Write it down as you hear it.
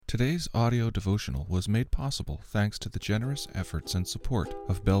Today's audio devotional was made possible thanks to the generous efforts and support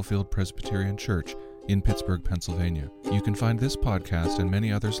of Bellefield Presbyterian Church in Pittsburgh, Pennsylvania. You can find this podcast and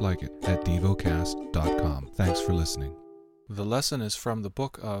many others like it at Devocast.com. Thanks for listening. The lesson is from the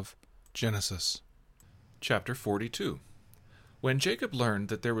book of Genesis, chapter 42. When Jacob learned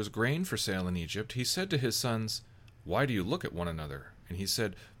that there was grain for sale in Egypt, he said to his sons, "Why do you look at one another?" And he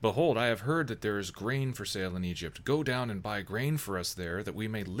said, "Behold, I have heard that there is grain for sale in Egypt. Go down and buy grain for us there, that we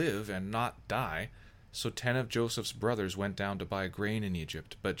may live and not die." So 10 of Joseph's brothers went down to buy grain in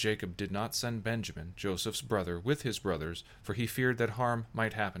Egypt. But Jacob did not send Benjamin, Joseph's brother, with his brothers, for he feared that harm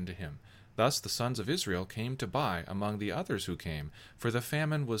might happen to him. Thus the sons of Israel came to buy among the others who came, for the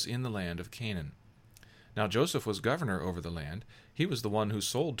famine was in the land of Canaan. Now Joseph was governor over the land. He was the one who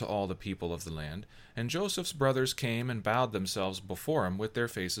sold to all the people of the land. And Joseph's brothers came and bowed themselves before him with their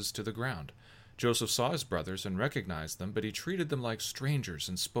faces to the ground. Joseph saw his brothers and recognized them, but he treated them like strangers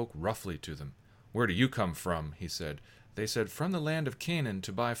and spoke roughly to them. "Where do you come from?" he said. They said, "From the land of Canaan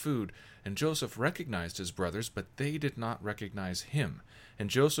to buy food." And Joseph recognized his brothers, but they did not recognize him. And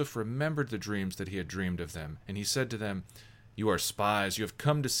Joseph remembered the dreams that he had dreamed of them. And he said to them, "You are spies. You have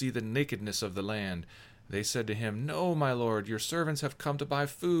come to see the nakedness of the land." They said to him, "No, my lord, your servants have come to buy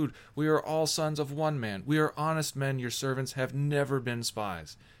food. We are all sons of one man. We are honest men. Your servants have never been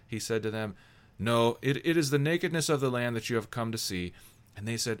spies." He said to them, "No, it is the nakedness of the land that you have come to see." And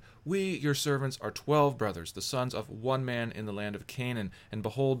they said, "We, your servants, are 12 brothers, the sons of one man in the land of Canaan. And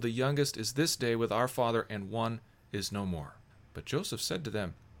behold, the youngest is this day with our father, and one is no more." But Joseph said to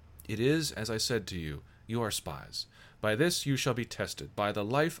them, "It is as I said to you, you are spies. By this you shall be tested. By the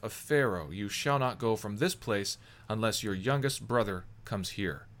life of Pharaoh you shall not go from this place unless your youngest brother comes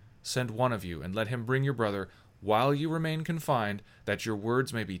here. Send one of you, and let him bring your brother, while you remain confined, that your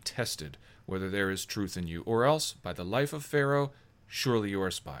words may be tested, whether there is truth in you. Or else, by the life of Pharaoh, surely you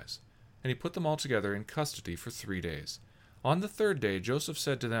are spies." And he put them all together in custody for 3 days. On the 3rd day Joseph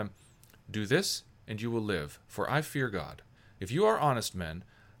said to them, "Do this, and you will live, for I fear God. If you are honest men,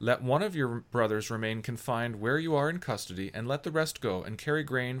 let one of your brothers remain confined where you are in custody, and let the rest go, and carry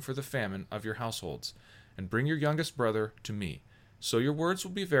grain for the famine of your households. And bring your youngest brother to me. So your words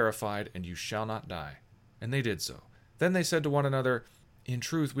will be verified, and you shall not die." And they did so. Then they said to one another, "In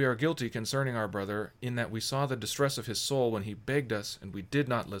truth we are guilty concerning our brother, in that we saw the distress of his soul when he begged us, and we did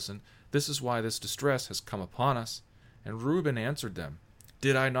not listen. This is why this distress has come upon us." And Reuben answered them,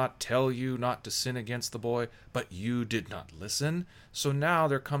 "Did I not tell you not to sin against the boy? But you did not listen. So now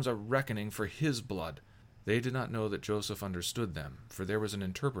there comes a reckoning for his blood." They did not know that Joseph understood them, for there was an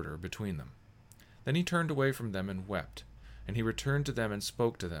interpreter between them. Then he turned away from them and wept. And he returned to them and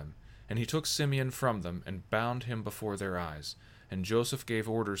spoke to them. And he took Simeon from them and bound him before their eyes. And Joseph gave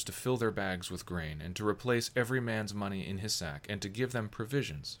orders to fill their bags with grain, and to replace every man's money in his sack, and to give them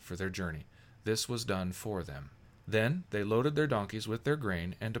provisions for their journey. This was done for them. Then they loaded their donkeys with their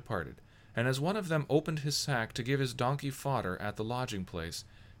grain and departed. And as one of them opened his sack to give his donkey fodder at the lodging place,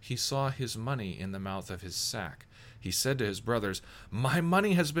 he saw his money in the mouth of his sack. He said to his brothers, "My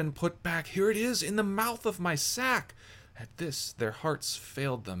money has been put back. Here it is in the mouth of my sack." At this their hearts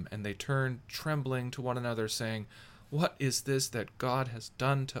failed them, and they turned trembling to one another, saying, "What is this that God has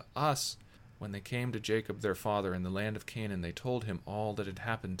done to us?" When they came to Jacob their father in the land of Canaan, they told him all that had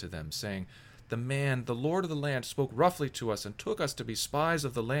happened to them, saying, The Lord of the land, spoke roughly to us and took us to be spies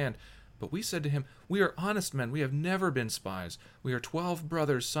of the land. But we said to him, "We are honest men. We have never been spies. We are 12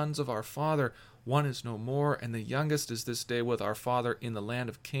 brothers, sons of our father. One is no more, and the youngest is this day with our father in the land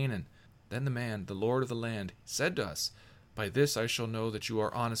of Canaan." Then the man, the Lord of the land, said to us, "By this I shall know that you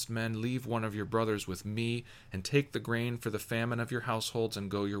are honest men. Leave one of your brothers with me, and take the grain for the famine of your households,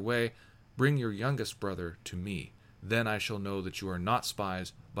 and go your way. Bring your youngest brother to me. Then I shall know that you are not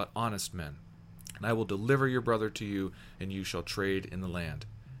spies, but honest men. And I will deliver your brother to you, and you shall trade in the land."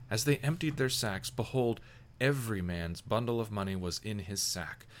 As they emptied their sacks, behold, every man's bundle of money was in his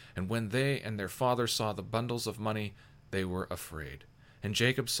sack. And when they and their father saw the bundles of money, they were afraid. And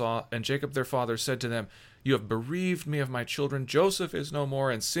Jacob their father said to them, "You have bereaved me of my children. Joseph is no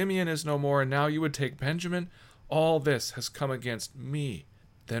more, and Simeon is no more, and now you would take Benjamin? All this has come against me."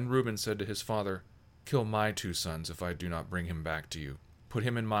 Then Reuben said to his father, "Kill my 2 sons if I do not bring him back to you. Put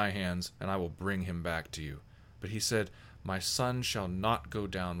him in my hands, and I will bring him back to you." But he said, "My son shall not go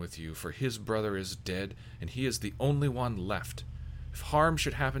down with you, for his brother is dead, and he is the only one left. If harm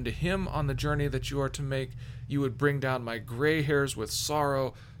should happen to him on the journey that you are to make, you would bring down my gray hairs with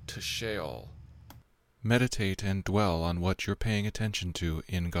sorrow to Sheol." Meditate and dwell on what you're paying attention to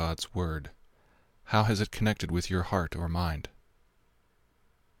in God's Word. How has it connected with your heart or mind?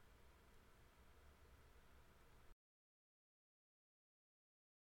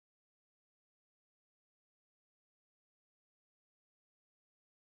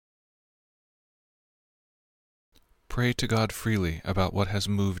 Pray to God freely about what has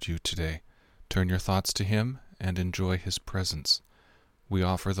moved you today. Turn your thoughts to Him and enjoy His presence. We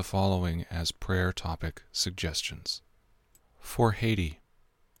offer the following as prayer topic suggestions. For Haiti,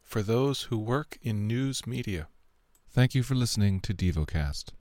 for those who work in news media. Thank you for listening to Devocast.